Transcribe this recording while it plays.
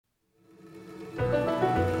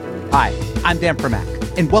Hi, I'm Dan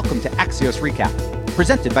Primack, and welcome to Axios Recap,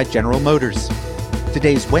 presented by General Motors.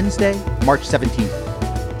 Today's Wednesday, March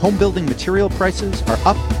 17th. Home building material prices are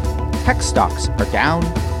up, tech stocks are down,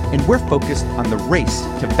 and we're focused on the race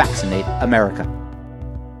to vaccinate America.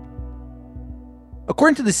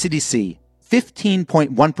 According to the CDC,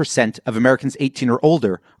 15.1% of Americans 18 or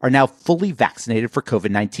older are now fully vaccinated for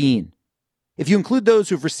COVID-19. If you include those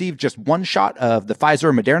who've received just one shot of the Pfizer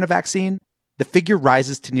or Moderna vaccine, the figure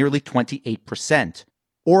rises to nearly 28%,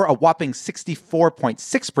 or a whopping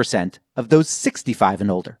 64.6% of those 65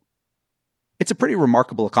 and older. It's a pretty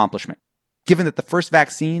remarkable accomplishment, given that the first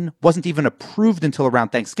vaccine wasn't even approved until around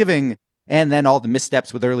Thanksgiving, and then all the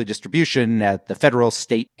missteps with early distribution at the federal,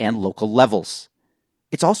 state, and local levels.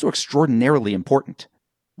 It's also extraordinarily important.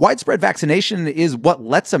 Widespread vaccination is what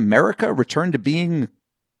lets America return to being,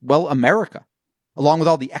 well, America, along with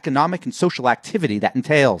all the economic and social activity that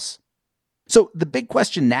entails. So the big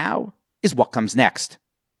question now is what comes next.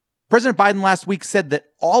 President Biden last week said that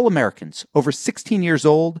all Americans over 16 years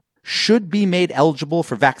old should be made eligible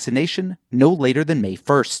for vaccination no later than May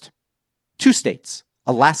 1st. Two states,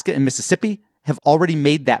 Alaska and Mississippi, have already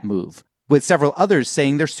made that move, with several others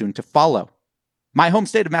saying they're soon to follow. My home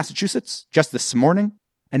state of Massachusetts, just this morning,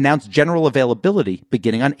 announced general availability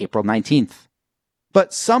beginning on April 19th.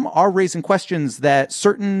 But some are raising questions that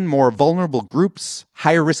certain more vulnerable groups,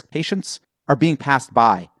 higher risk patients, are being passed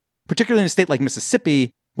by, particularly in a state like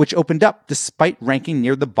Mississippi, which opened up despite ranking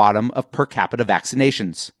near the bottom of per capita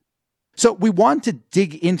vaccinations. So we want to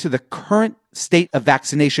dig into the current state of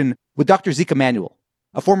vaccination with Dr. Zeke Emanuel,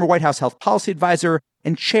 a former White House health policy advisor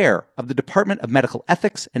and chair of the Department of Medical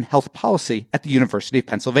Ethics and Health Policy at the University of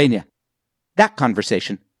Pennsylvania. That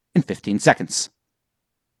conversation in 15 seconds.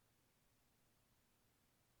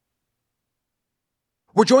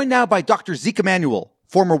 We're joined now by Dr. Zeke Emanuel,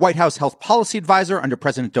 former White House health policy advisor under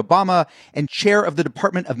President Obama and chair of the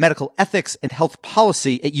Department of Medical Ethics and Health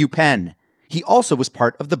Policy at UPenn. He also was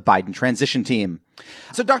part of the Biden transition team.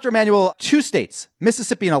 So, Dr. Emanuel, two states,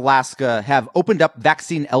 Mississippi and Alaska, have opened up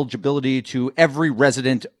vaccine eligibility to every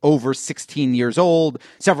resident over 16 years old.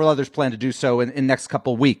 Several others plan to do so in the next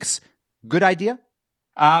couple weeks. Good idea?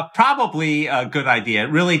 Probably a good idea.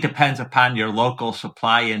 It really depends upon your local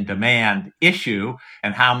supply and demand issue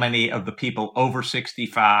and how many of the people over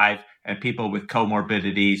 65 and people with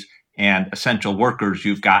comorbidities and essential workers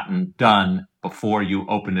you've gotten done before you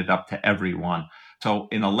open it up to everyone. So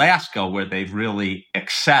in Alaska, where they've really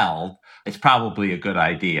excelled, it's probably a good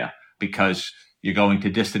idea because you're going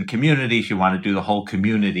to distant communities. You want to do the whole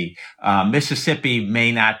community. Mississippi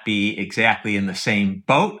may not be exactly in the same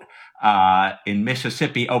boat. In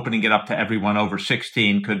Mississippi, opening it up to everyone over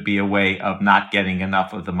 16 could be a way of not getting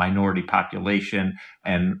enough of the minority population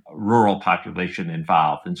and rural population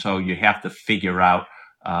involved. And so you have to figure out,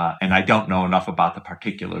 and I don't know enough about the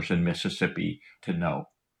particulars in Mississippi to know.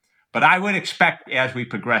 But I would expect as we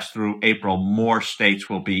progress through April, more states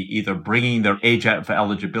will be either bringing their age of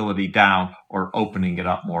eligibility down or opening it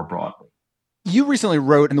up more broadly. You recently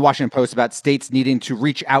wrote in the Washington Post about states needing to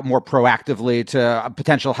reach out more proactively to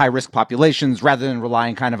potential high-risk populations rather than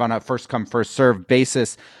relying kind of on a first-come, first-served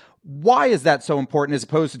basis. Why is that so important as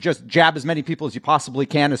opposed to just jab as many people as you possibly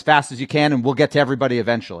can, as fast as you can, and we'll get to everybody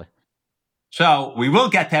eventually? So we will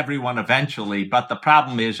get to everyone eventually, but the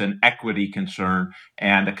problem is an equity concern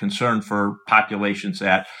and a concern for populations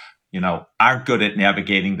that, aren't good at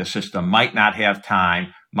navigating the system, might not have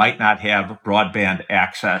time, might not have broadband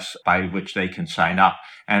access by which they can sign up.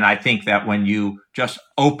 And I think that when you just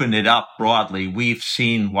open it up broadly, we've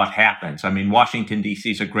seen what happens. I mean, Washington, D.C.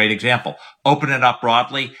 is a great example. Open it up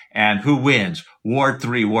broadly, and who wins? Ward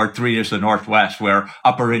 3. Ward 3 is the Northwest, where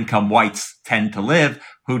upper income whites tend to live.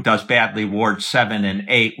 Who does badly? Ward 7 and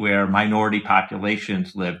 8, where minority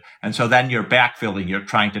populations live. And so then you're backfilling. You're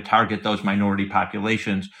trying to target those minority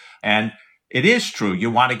populations. And it is true,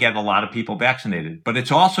 you want to get a lot of people vaccinated, but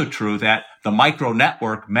it's also true that the micro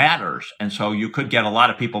network matters. And so you could get a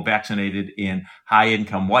lot of people vaccinated in high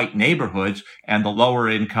income white neighborhoods, and the lower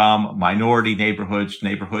income minority neighborhoods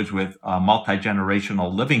with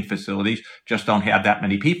multi-generational living facilities just don't have that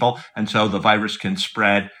many people. And so the virus can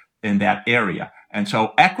spread in that area. And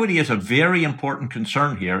so equity is a very important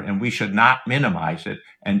concern here, and we should not minimize it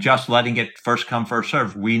and just letting it first come, first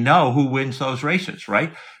serve. We know who wins those races,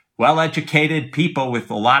 right? Well-educated people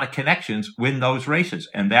with a lot of connections win those races,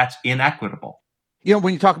 and that's inequitable.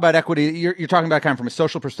 When you talk about equity, you're talking about kind of from a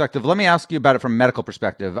social perspective. Let me ask you about it from a medical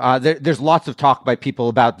perspective. There's lots of talk by people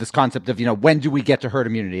about this concept of, when do we get to herd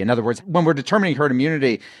immunity? In other words, when we're determining herd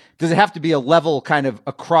immunity, does it have to be a level kind of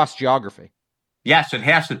across geography? Yes, it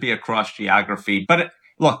has to be across geography. But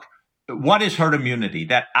look, What is herd immunity?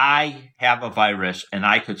 That I have a virus and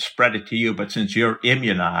I could spread it to you, but since you're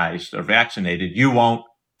immunized or vaccinated, you won't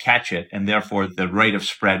catch it, and therefore the rate of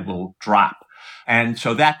spread will drop. And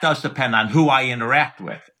so that does depend on who I interact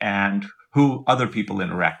with and who other people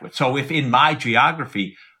interact with. So if in my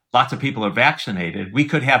geography, lots of people are vaccinated, we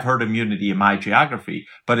could have herd immunity in my geography.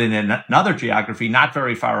 But in another geography, not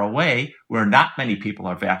very far away, where not many people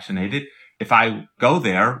are vaccinated, if I go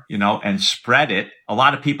there, and spread it, a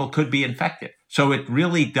lot of people could be infected. So it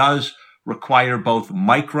really does require both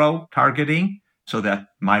micro targeting, so that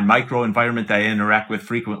my micro environment that I interact with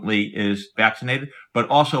frequently is vaccinated, but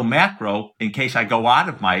also macro, in case I go out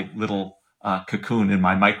of my little cocoon in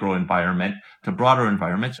my micro environment to broader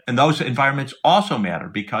environments. And those environments also matter,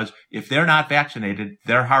 because if they're not vaccinated,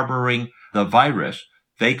 they're harboring the virus.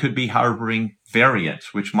 They could be harboring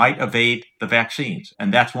variants, which might evade the vaccines.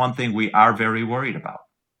 And that's one thing we are very worried about.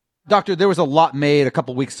 Doctor, there was a lot made a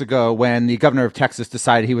couple weeks ago when the governor of Texas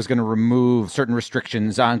decided he was going to remove certain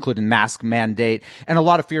restrictions, including mask mandate, and a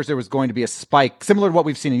lot of fears there was going to be a spike, similar to what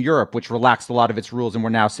we've seen in Europe, which relaxed a lot of its rules, and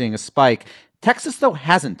we're now seeing a spike. Texas, though,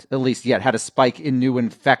 hasn't, at least yet, had a spike in new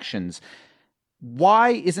infections.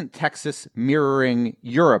 Why isn't Texas mirroring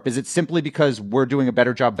Europe? Is it simply because we're doing a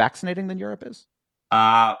better job vaccinating than Europe is?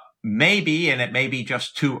 Maybe, and it may be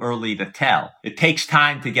just too early to tell. It takes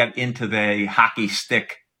time to get into the hockey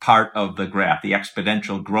stick part of the graph, the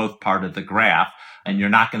exponential growth part of the graph, and you're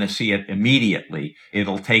not going to see it immediately.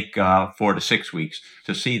 It'll take 4 to 6 weeks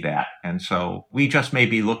to see that. And so we just may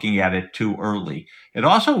be looking at it too early. It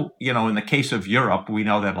also, in the case of Europe, we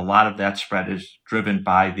know that a lot of that spread is driven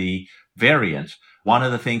by the variants. One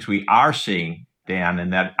of the things we are seeing, Dan,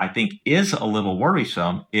 and that I think is a little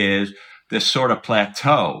worrisome, is this sort of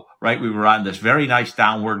plateau, right? We were on this very nice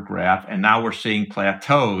downward graph, and now we're seeing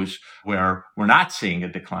plateaus where we're not seeing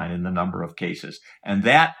a decline in the number of cases. And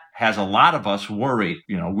that has a lot of us worried.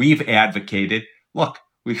 We've advocated, look,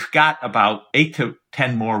 we've got about 8 to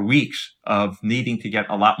 10 more weeks of needing to get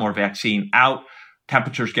a lot more vaccine out.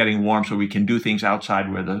 Temperatures getting warm so we can do things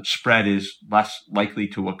outside where the spread is less likely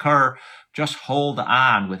to occur. Just hold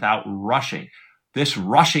on without rushing. This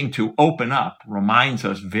rushing to open up reminds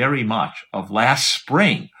us very much of last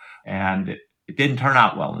spring, and it didn't turn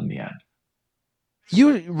out well in the end.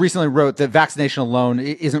 You recently wrote that vaccination alone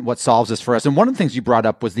isn't what solves this for us. And one of the things you brought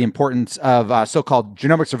up was the importance of so-called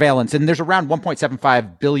genomic surveillance. And there's around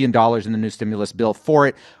 $1.75 billion in the new stimulus bill for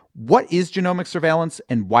it. What is genomic surveillance,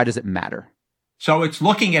 and why does it matter? So it's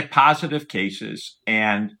looking at positive cases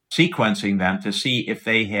and sequencing them to see if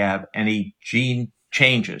they have any gene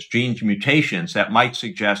changes, gene mutations that might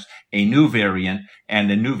suggest a new variant, and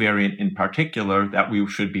a new variant in particular that we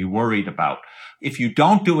should be worried about. If you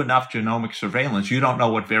don't do enough genomic surveillance, you don't know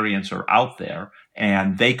what variants are out there,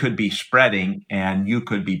 and they could be spreading, and you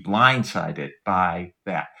could be blindsided by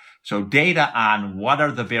that. So data on what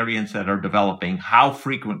are the variants that are developing, how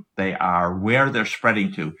frequent they are, where they're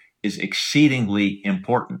spreading to is exceedingly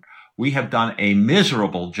important. We have done a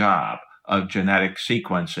miserable job of genetic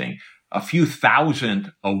sequencing, a few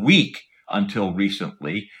thousand a week until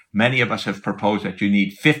recently. Many of us have proposed that you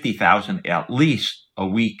need 50,000 at least a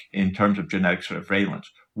week in terms of genetic surveillance.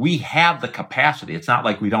 We have the capacity. It's not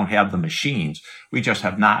like we don't have the machines. We just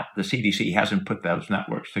have not. The CDC hasn't put those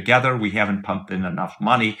networks together. We haven't pumped in enough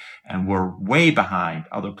money, and we're way behind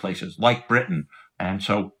other places like Britain. And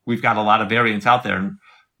so we've got a lot of variants out there, and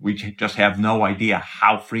we just have no idea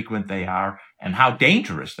how frequent they are and how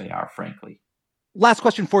dangerous they are, frankly. Last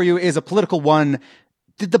question for you is a political one.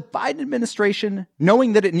 Did the Biden administration,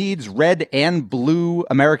 knowing that it needs red and blue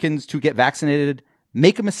Americans to get vaccinated,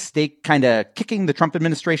 make a mistake kind of kicking the Trump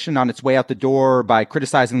administration on its way out the door by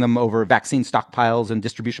criticizing them over vaccine stockpiles and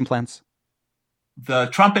distribution plans? The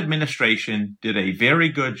Trump administration did a very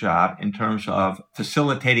good job in terms of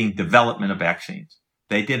facilitating development of vaccines.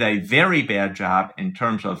 They did a very bad job in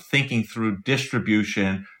terms of thinking through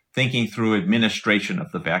distribution, thinking through administration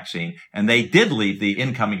of the vaccine. And they did leave the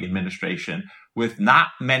incoming administration with not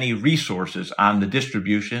many resources on the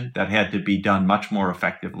distribution that had to be done much more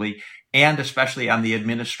effectively, and especially on the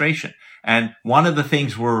administration. And one of the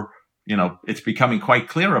things it's becoming quite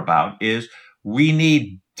clear about is we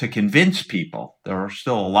need to convince people. There are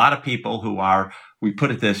still a lot of people who we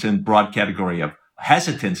put this in broad category of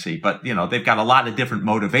hesitancy, but they've got a lot of different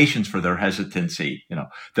motivations for their hesitancy.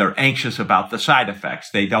 They're anxious about the side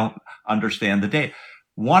effects. They don't understand the data.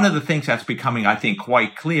 One of the things that's becoming, I think,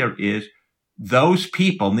 quite clear is those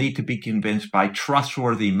people need to be convinced by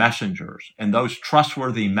trustworthy messengers. And those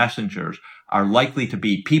trustworthy messengers are likely to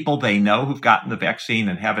be people they know who've gotten the vaccine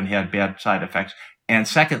and haven't had bad side effects. And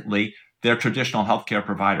secondly, their traditional healthcare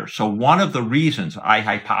providers. So one of the reasons I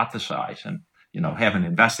hypothesize, and haven't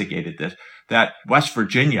investigated this, that West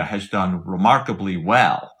Virginia has done remarkably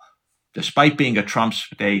well, despite being a Trump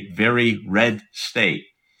state, very red state,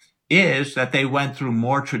 is that they went through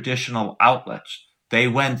more traditional outlets. They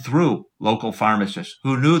went through local pharmacists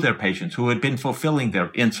who knew their patients, who had been fulfilling their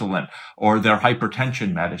insulin or their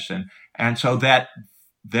hypertension medicine. And so that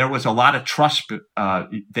there was a lot of trust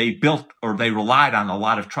they relied on a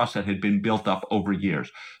lot of trust that had been built up over years.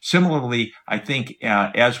 Similarly, I think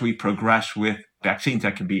as we progress with vaccines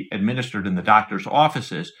that can be administered in the doctor's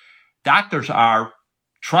offices, doctors are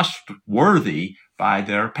trustworthy by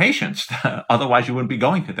their patients. Otherwise, you wouldn't be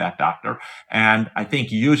going to that doctor. And I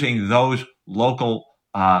think using those local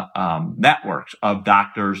networks of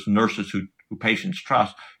doctors, nurses who patients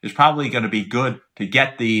trust is probably going to be good to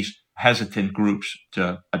get these hesitant groups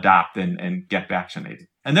to adopt and get vaccinated.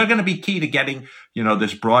 And they're going to be key to getting,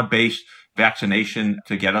 this broad-based vaccination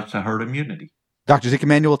to get us to herd immunity. Dr. Zeke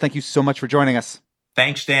Emanuel, thank you so much for joining us.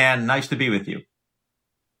 Thanks, Dan. Nice to be with you.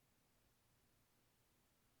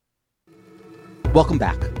 Welcome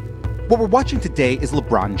back. What we're watching today is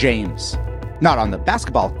LeBron James. Not on the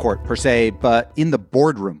basketball court per se, but in the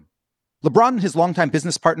boardroom. LeBron and his longtime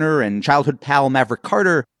business partner and childhood pal Maverick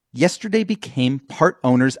Carter yesterday became part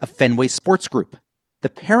owners of Fenway Sports Group, the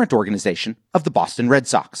parent organization of the Boston Red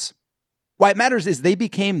Sox. Why it matters is they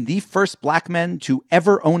became the first black men to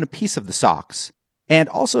ever own a piece of the Sox, and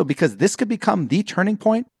also because this could become the turning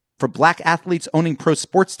point for black athletes owning pro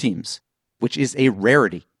sports teams, which is a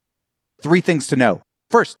rarity. 3 things to know.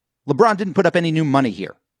 First, LeBron didn't put up any new money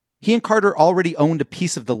here. He and Carter already owned a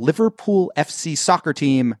piece of the Liverpool FC soccer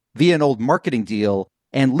team via an old marketing deal,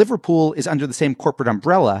 and Liverpool is under the same corporate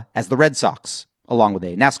umbrella as the Red Sox, along with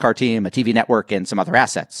a NASCAR team, a TV network, and some other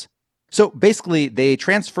assets. So basically, they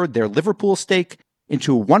transferred their Liverpool stake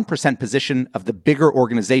into a 1% position of the bigger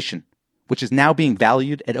organization, which is now being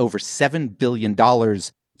valued at over $7 billion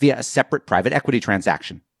via a separate private equity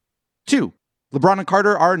transaction. 2, LeBron and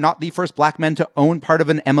Carter are not the first black men to own part of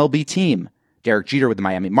an MLB team. Derek Jeter with the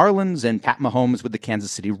Miami Marlins and Pat Mahomes with the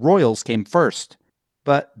Kansas City Royals came first.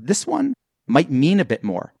 But this one might mean a bit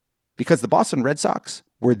more, because the Boston Red Sox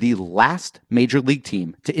were the last major league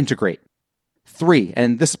team to integrate. 3,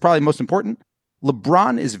 and this is probably most important,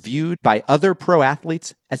 LeBron is viewed by other pro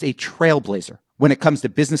athletes as a trailblazer when it comes to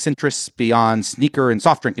business interests beyond sneaker and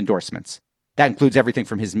soft drink endorsements. That includes everything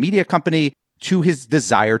from his media company to his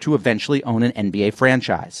desire to eventually own an NBA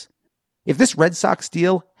franchise. If this Red Sox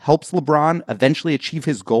deal helps LeBron eventually achieve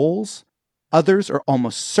his goals, others are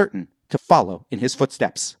almost certain to follow in his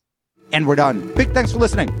footsteps. And we're done. Big thanks for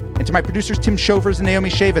listening. And to my producers, Tim Shovers and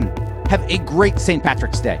Naomi Shaven, have a great St.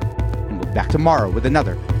 Patrick's Day. And we'll be back tomorrow with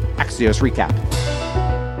another Axios Recap.